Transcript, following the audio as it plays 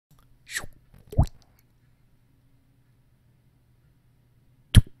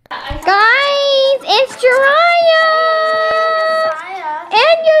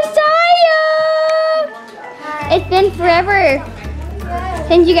been forever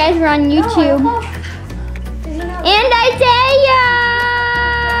since you guys were on YouTube. And Isaiah!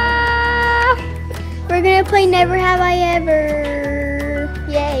 We're gonna play Never Have I Ever.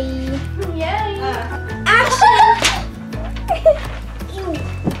 Yay. Yay. Action!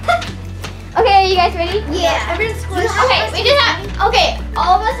 Okay, are you guys ready? Yeah. Everyone's squished. Okay, we just have, okay,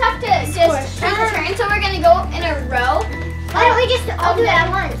 all of us have to just take a turn, so we're gonna go in a row. Why don't we just all do it at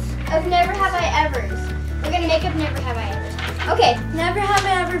once? Of Never Have I Ever's. We're gonna make up Never Have I Ever's. Okay. Never have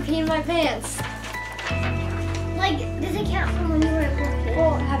I ever peed my pants. Like, does it count from when you were a little kid?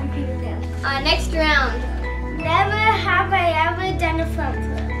 Oh, have you peed your pants? Next round. Never have I ever done a front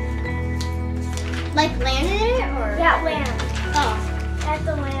flip. Like landed in it or? Yeah, land. Oh. At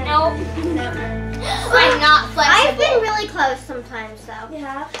the land. Nope. Never. I'm not flexible. I've been really close sometimes though.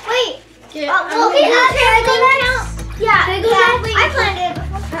 Yeah. Wait. Yeah. Okay, yeah, I've landed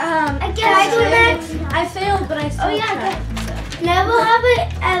before. I failed, but I still tried. Never have I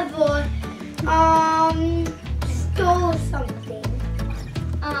ever stole something.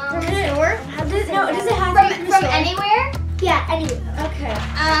 From a store? No, does it have to be from anywhere? Yeah, anywhere. Okay. I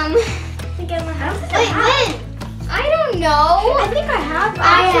think I might have. Wait, when? I don't know. I think I have. I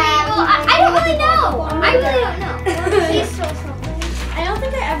don't really know. I really don't know. She stole something. I don't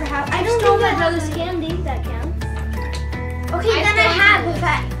think I ever have. I stole my brother's candy. That counts. Okay, then I have.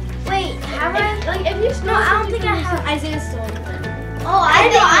 Wait, have I? Like, if you stole, no, I don't think I have. Isaiah stole something. Oh, I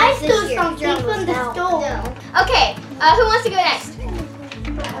know. I stole something from the store. Okay, who wants to go next?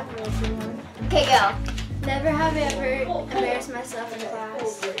 Okay, go. Never have I ever embarrassed myself in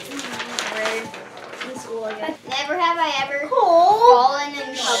class. Or in school, I guess. Never have I ever fallen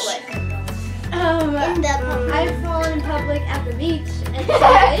in public. I've fallen in public at the beach and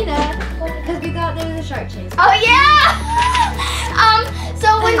Elaina because we thought there was a shark chase. Oh yeah! So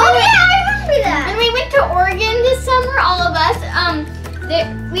when I remember that. When we went to Oregon this summer, all of us,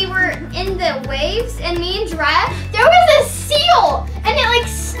 we were in the waves, and me and Jeriah, there was a seal, and it like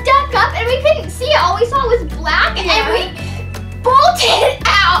stuck up, and we couldn't see it. All we saw was black, and we bolted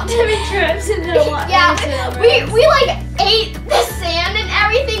out. We tripped into the water. Yeah, we like ate the sand and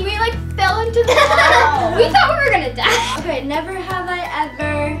everything. We like fell into the water. We thought we were gonna die. Okay, never have I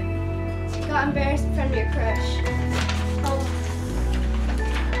ever got embarrassed in front of your crush.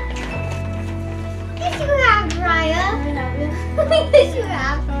 Yes, you have, Jeriah. Yes, you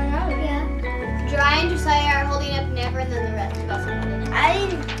have. Yeah. Jeriah and Josiah are holding up never, and then the rest of us are holding up. I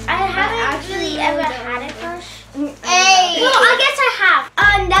haven't actually ever had a crush. Hey! Well, I guess I have.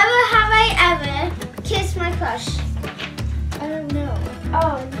 Never have I ever kissed my crush. I don't know.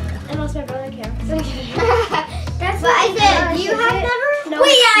 Oh, unless my brother counts. That's what I said. You have never? No.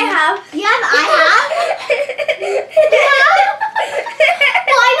 Wait, yeah, I have. You have? I have? You have?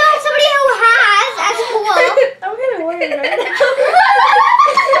 Well, I know somebody who has. That's cool. I'm gonna worry, right?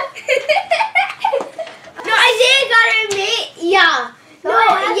 No, Isaiah got it admit. Yeah. No,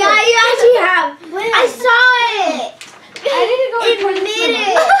 yeah, you actually have. When? I saw it. I didn't go admit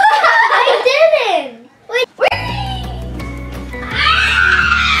it. I didn't. Wait.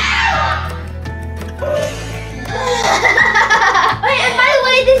 Wait, and by the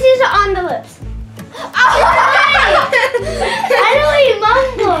way, this is on the lips. Oh. I don't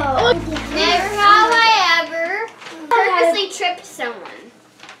remember. Never have I ever purposely tripped someone.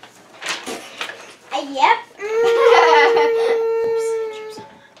 Yep.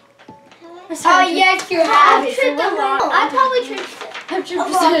 Oh, yes, you have. I've tripped a lot. I probably tripped. I've tripped I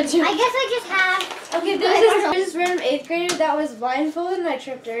guess I just have. Okay, there's this random 8th grader that was blindfolded and I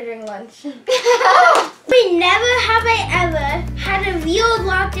tripped her during lunch. Wait, never have I ever had a real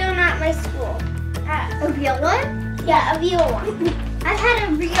lockdown at my school. A real one? Yeah, a real one. I've had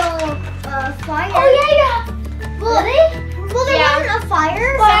a real fire. Oh, yeah. Well, well, there wasn't a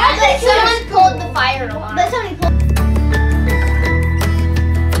fire. But someone pulled the fire alarm. But somebody pulled.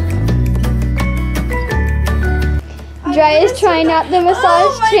 Jeriah is trying out the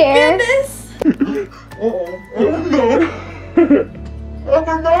massage chair. Oh no! Oh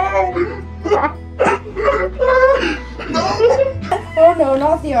no! Oh no,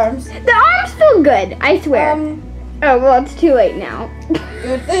 not the arms. The arm's still good, I swear. Oh, well, it's too late now.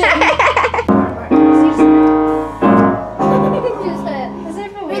 Good thing.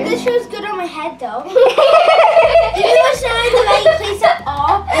 Wait, this shows good on my head though. You know it's not in the right place at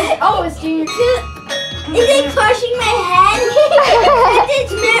all. Oh, it's junior. Is it crushing my head?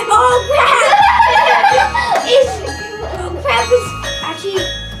 It's meant. Oh crap! Crap is actually.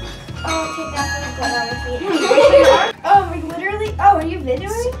 Oh, okay, that's what I'm going on my feet. Oh, like literally. Oh, are you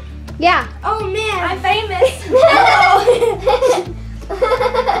videoing? Yeah. Oh man, I'm famous. Oh. Look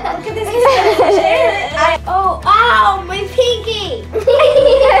at this chair. Oh, ah!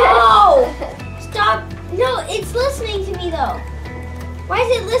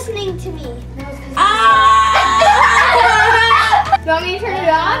 me to turn it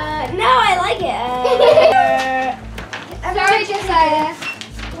off? No, I like it. Sorry, Josiah.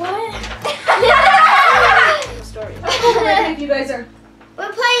 What? Story. I think you guys are.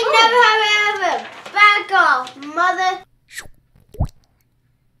 We're playing Never Have I Ever. Back off, mother.